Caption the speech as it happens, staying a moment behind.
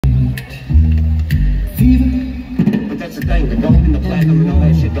black and all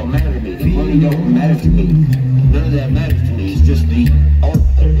that shit don't matter to me. The money don't matter to me. None of that matters to me. It's just the art.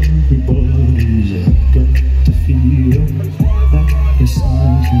 Everybody's got to feel that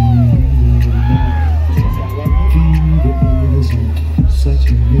inside you. Fever isn't such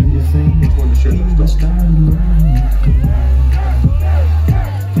a new thing. It's time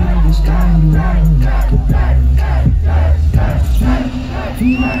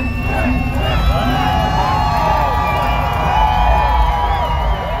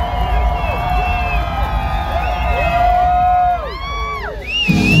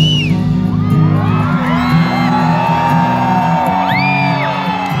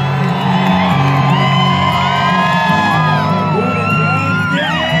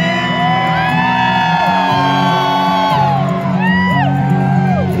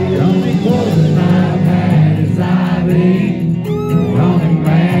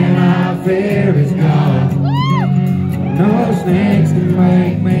snakes can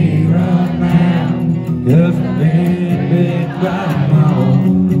make me run now, 'cause I've been bit by them all.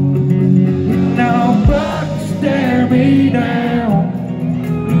 No buck stare me down,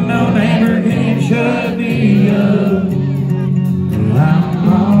 no neighbor can shut me up. I'm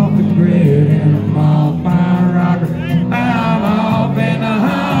off the grid and I'm off my rocker, I'm off in the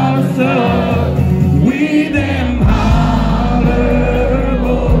house of we them holler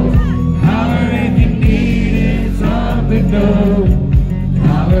boys. Holler if you needed something new.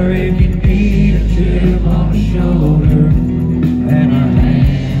 Holler if you need a chip on the shoulder and a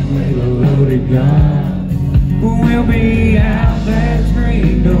hand with a loaded gun. We'll be out that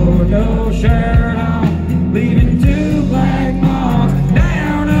screen door, no shirt on, leaving two black marks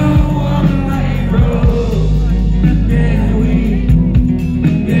down a one-lane road.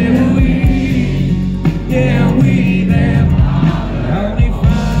 Yeah, we them only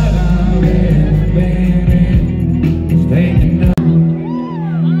fight I've ever been in is taking up.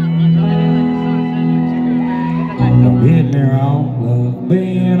 Don't get me wrong, love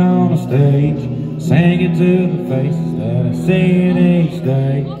being on a stage, singing to the faces that I see in each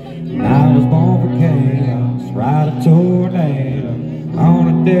day. And I was born for chaos, ride a tornado on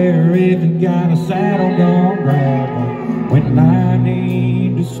a dare. If you got a saddle, go grab one when I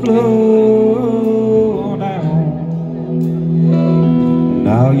need to slow down. And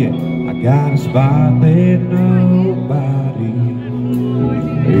oh yeah, I got a spot that nobody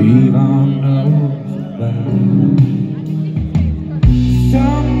even knows about.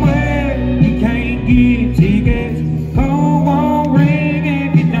 Somewhere you can't get tickets, phone won't ring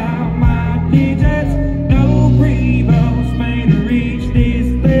if you know my digits. No prevost made to reach this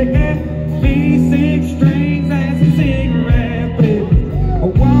thicket. B6 strings and some cigarette bits. I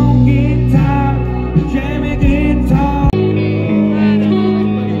won't get tired of jamming guitar.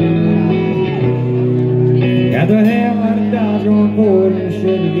 Got the hell out of Dodge going forward in the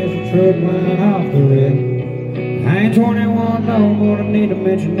shit to get the truck line off the lid. I ain't 21 no more, I need to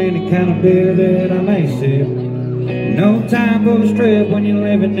mention any kind of beer that I may sip. No time for a strip when you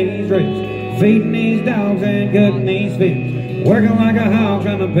live in these rips, feeding these dogs and cutting these fish, working like a hog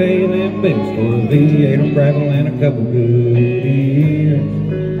trying to pay them bills for a V8 on gravel and a couple good years.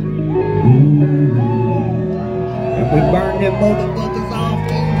 And we burn them motherfuckers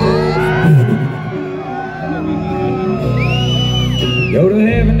off in go to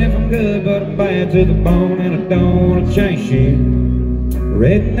heaven if I'm good, but I'm bad to the bone and I don't want to change shit.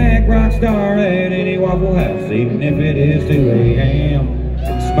 Redneck rock star at any Waffle House, even if it is 2 a.m.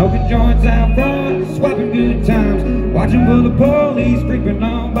 Smoking joints out front, swapping good times, watching for the police creeping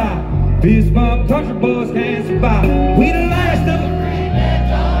on by. Fist bump, country boys can't survive. We the last of the breed that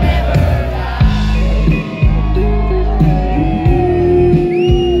don't ever die.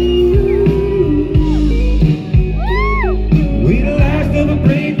 We the last of the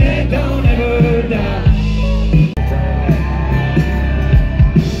breed that don't ever die.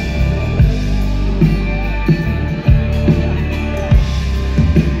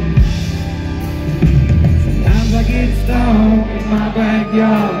 In my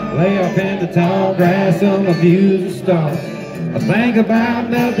backyard, lay up in the tall grass on the views of stars. I think about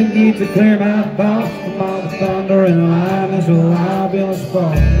nothing, get to clear my thoughts from all the thunder and the lightning, so I'll build a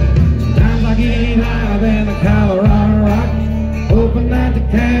spark. Sometimes I get higher than the Colorado Rockies, hoping that the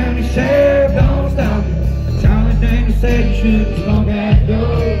county sheriff don't stop me. Charlie Daniels said you shouldn't smoke at the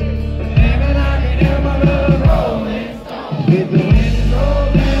door, but damn it, I can hear my love rolling stone. Get the windows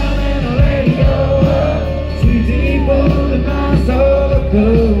rolled down and the radio up, sweet tea pulling my soul of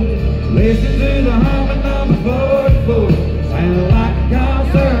cool. Listen to the humming number 44, sounding like a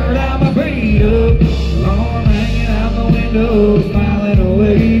concert out my beat up. Lauren hanging out the window, smiling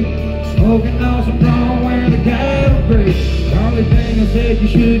away, smoking on some wrong where the cattle graze. Charlie said you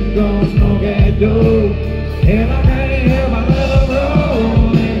shouldn't go and smoke that dope. And I can't help my love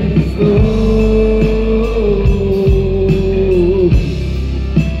rolling slow.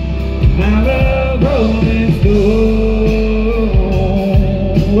 My love rolling slow.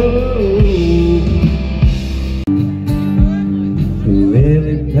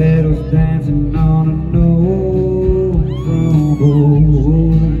 Lily petals dancing on an old front porch.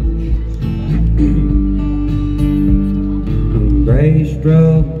 Gray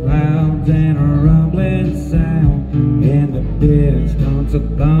stroke clouds and a rumbling sound in the distance, a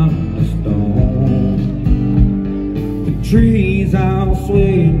thunderstorm. The trees all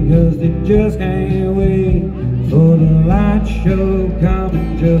swaying 'cause they just can't wait for the light show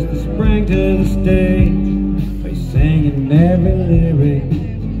coming just to spring to the stage. They singing every lyric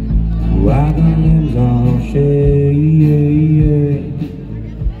while the limbs all shake.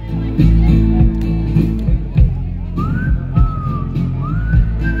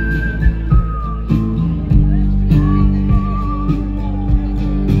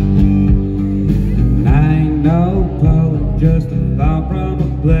 Just a thought from a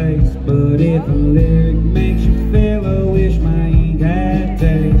place, but if a lyric makes you feel, I wish my ink had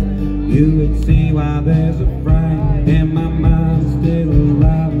taste. You would see why there's a fright in my mind, still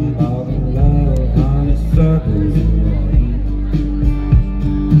alive, and all the love on its circles and rain.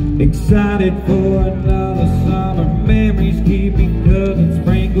 Excited for another summer, memories keep me covered,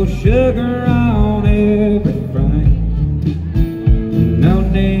 sprinkle sugar on every frame. No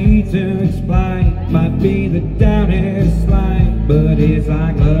need to explain, might be the downhill slide, but it's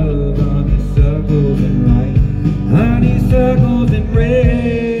like love, honeysuckles and light, honeysuckles and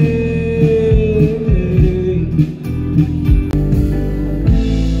rain.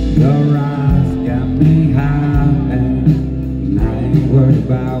 The rise got me high, and I ain't worried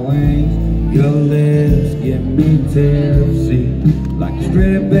about wings. Your lips get me tipsy, like a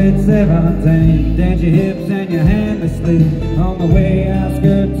strip at 17. Dance your hips and your hand asleep on the way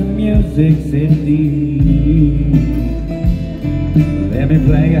outskirts of Music City. Let me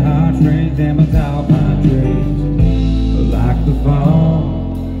play your heartstrings and my tall pine trees like the fall.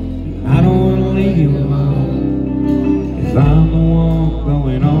 I don't wanna leave you alone, 'cause I'm the one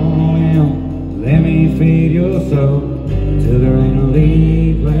going on in. Let me feed your soul till there ain't a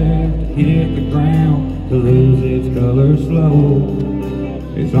leaf left to hit the ground, to lose its color slow.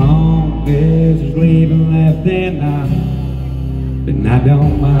 As long as there's leaving left, then I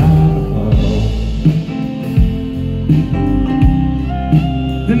don't mind the fall.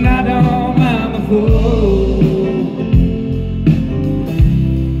 Then I don't mind the fall.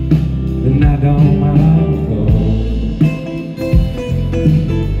 Then I don't mind the fall.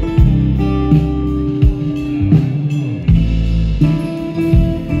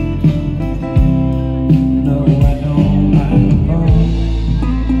 No, I don't mind the fall.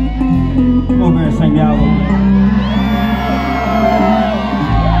 Come on, man, sing the album.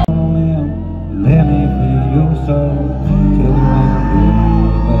 Let me feel your soul till there ain't a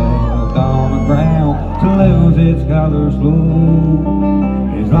leaf left on the ground, to lose its color slow.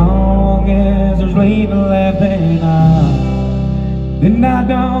 As long as there's leaving left, then I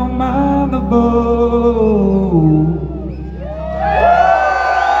don't mind the bow.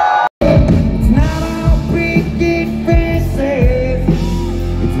 It's not all picket fences,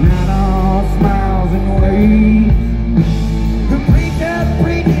 it's not all smiles and waves. The preacher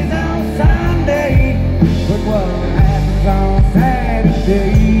preaches on Sunday, but what happens on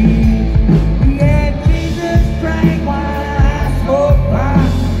Saturday? Yeah, Jesus drank while I smoked pot.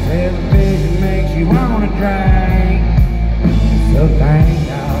 Television makes you wanna drink. So thank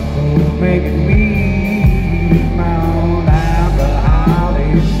God for making me my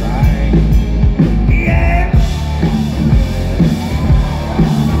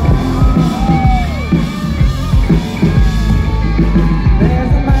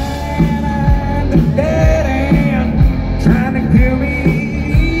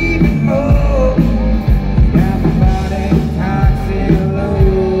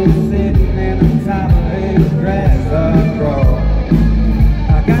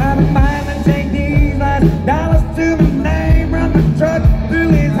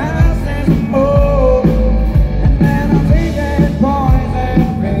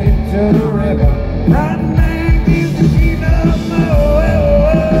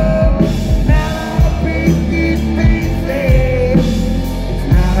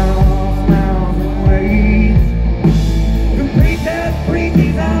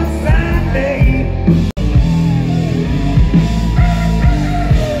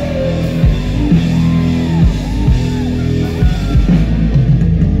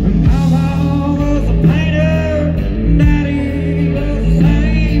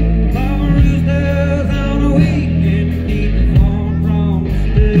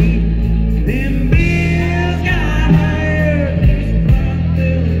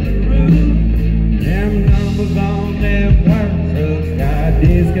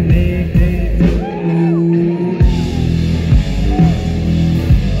connected to.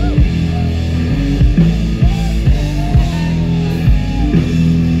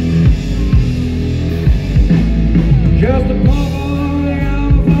 Just a pump on the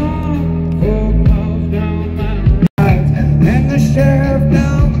phone, 4 miles down my right, and the sheriff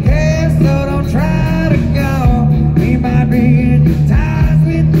don't care, so don't try to go. He might be in ties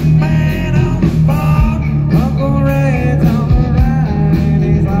with the man on the farm. Uncle Red's on the right,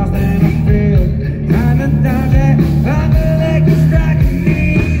 he's lost in the field, trying to dodge that thunder that can strike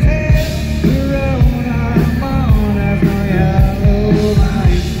his head. The road I'm on has no yellow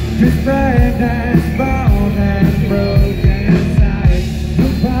light, just bright as bones and broken sight. The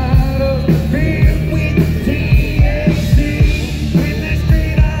bottles filled with THC. When the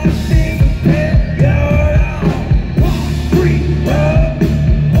street I disappear, you're on concrete road,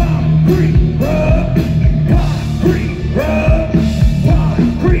 concrete road, concrete road,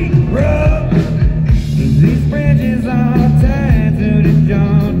 concrete road. These branches are tied to the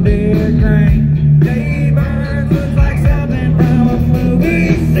John Deere crane. Dave Burns looks like something from a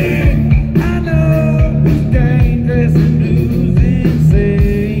movie scene. I know he's dangerous and who's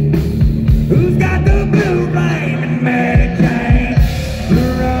insane. Who's got the blue flame and Mary Jane? The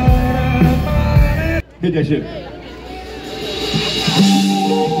road I'm on. Hit that shit.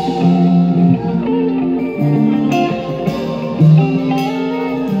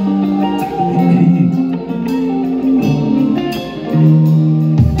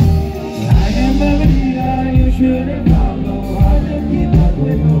 I am the leader, you shouldn't follow. I'll just keep up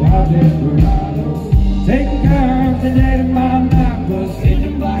with no desperado. Taking curves and heading my knuckles,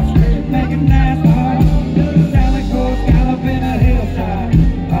 hitting black street, making NASCAR. The Sally Coast gallop in a hillside.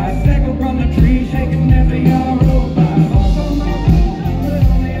 Bicycle from the tree, shaking every yard road by. Marks on my boots,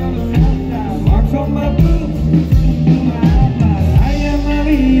 only on the south side. Marks on my boots, I am the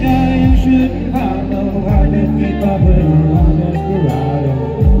leader, you shouldn't follow. I'll just keep up with no desperado.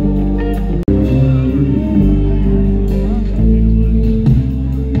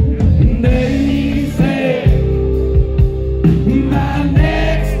 They say my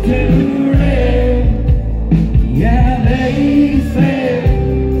neck's too red. Yeah, they say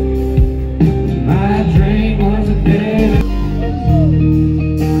my drink was a dead.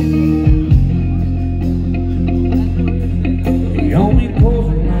 The only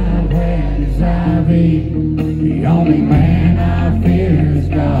poison I've had is IV. The only man I fear is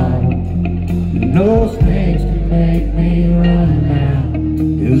God. No snakes can make me run now.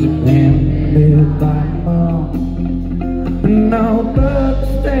 Is a pen built by mom. No bugs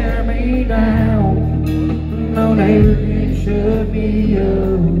stare me down. No neighbor can shut me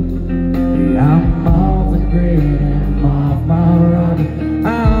up. I'm off the grid and I'm off my rubber.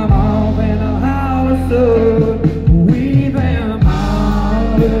 I'm off in a house. We've been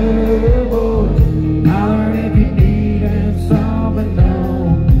holler boys. Holler if you need something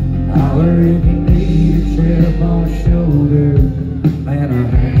done. Holler if you need a chip on the shoulder and a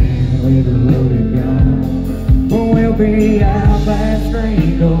hand with a loaded gun. We'll be out that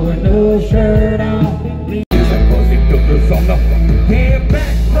street going no shirt on. On the Head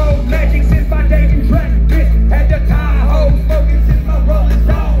back, road magic since my dating track. Had the tie hole smoking since my rolling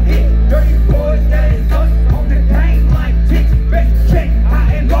stone hit. Dirty boys, that is us on the tank like ticks. Best check,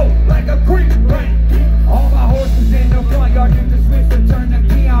 high and low like a creek rank. All my horses in the front yard, use the switch to turn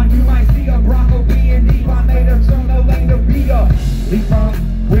the key on. You might see a Bronco B&D, I made a turn the lane to be a leap from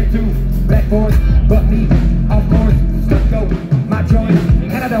where to black boys, but me, of course, stuck go my joint,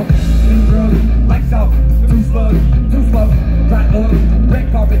 and I don't need drugs like salt, too slow, dry up, red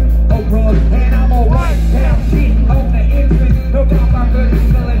carpet, old rug, and I'm alright, down shit on the entrance, no doubt I'm good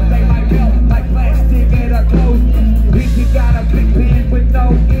at selling, they might melt like plastic at a close. If you got a big pen with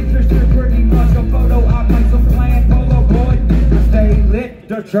no interest, you're pretty much a photo, I play some playing Holler Boy. I stay lit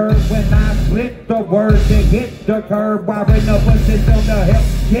the church when I split the word to hit the curb, while in the bushes on the help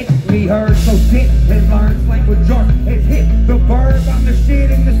get me heard, so sit and learn slang with York, and hit the verb, I'm the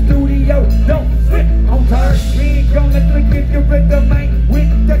shit in the studio, don't slip on turf, we ain't gonna drink if you're in the main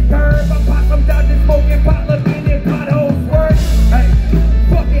with the curb, I pop some dodges, smoking pot, looking at potholes, work, hey,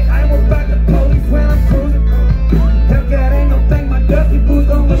 fuck it, I ain't about the police when I'm cruising, Hellcat ain't no thing, my dusty boots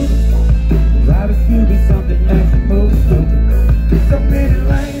gon' lose, drive a Scooby, something that's move stupid, so many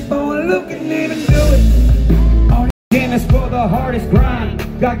lanes, boy, look and even do it, all it's for the hardest grind.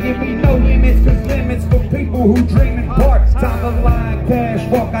 God give me no limits, cause limits for people who dream in parts. Time to line, cash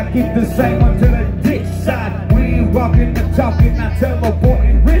walk, I keep the same one to the ditch side. We ain't walking the talking, I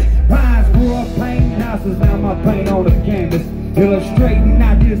teleporting rich pines. Grew up painting houses, now my paint on the canvas, illustrating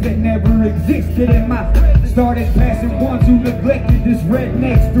ideas that never existed in my Started passing ones who neglected this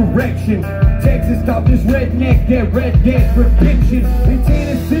redneck's direction. Texas taught this redneck that red dead redemption. In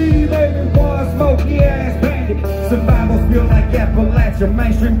Tennessee, everyone's smoky ass bandit. Survivors feel like Appalachia,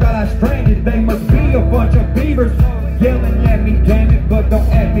 mainstream got us stranded. They must be a bunch of beavers yelling at me, damn it, but don't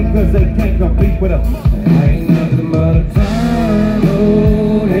at me cause they can't compete with us. Ain't nothing but a turn,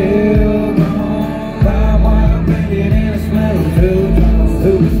 oh hell no. By one bending in a slow two-tone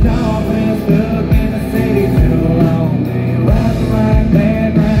superstar, been stuck in the city too long. Riding like that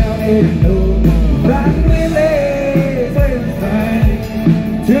round here, no. Riding with legs, little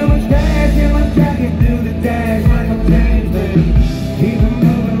thing. Too much cash in my jacket, do the dash like I'm James Lee. Keep it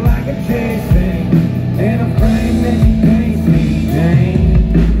moving like a chase thing. In a frame that you can't see,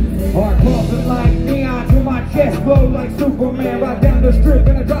 Jane. Hard clothing like neon to my chest, blow like Superman. Right down the strip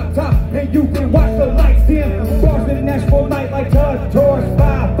in a drop top, and you can watch the lights dim. Bars in Nashville night like Todd, Taurus,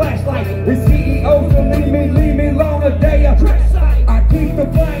 fire, flashlight. The CEO, so leave me alone a day of I keep the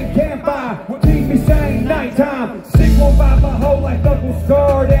flame campfire, keep me sane nighttime. 615 my whole life double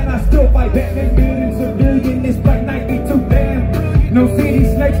scarred, and I still fight Batman buildings civilian. This black night be too damn. No city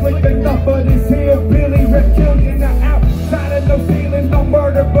snakes lick enough of this hillbilly reptilian. Now outside of no ceiling, no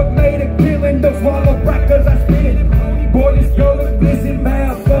murder, but made a killing. Don't swallow crack cause I spit it. Boy, this girl is blissing,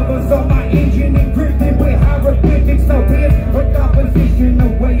 mouth covers on my engine and drifting with hieroglyphics. So here's a composition, the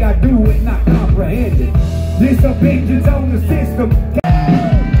way I do it, not comprehended. This a vengeance on the system.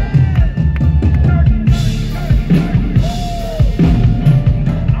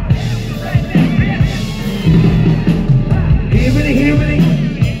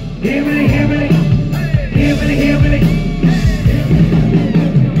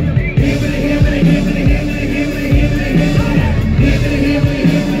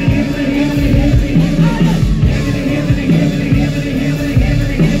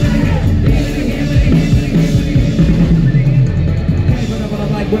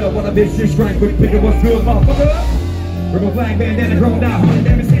 Bitch, just strike with picking what's good, motherfucker. Rip a flag bandana, grown down, 100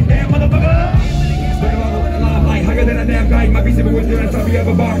 damage, sit down, motherfucker. Straight along the line, like higher than a damn guy. Might be sipping with the rest of you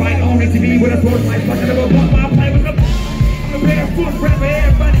ever bar fight on MTV with a torch light, fucking up a bump, I'm playing with the I'm a barefoot rapper,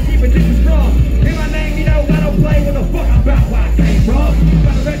 everybody keep it just strong. In my name, you know, I don't play with the fuck I'm about where I came from.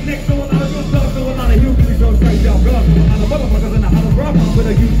 Got a redneck, so a lot of good stuff, so a lot of hillbillies, so straight down guns. So a lot of motherfuckers in the hollow rock, with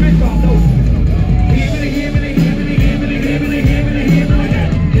a huge bitch off those.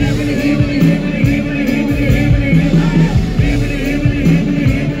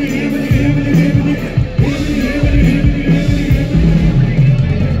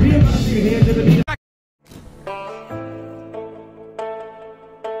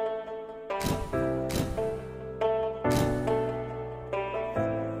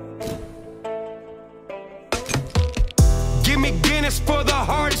 For the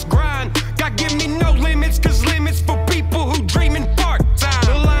hardest grind, God give me no limits, cause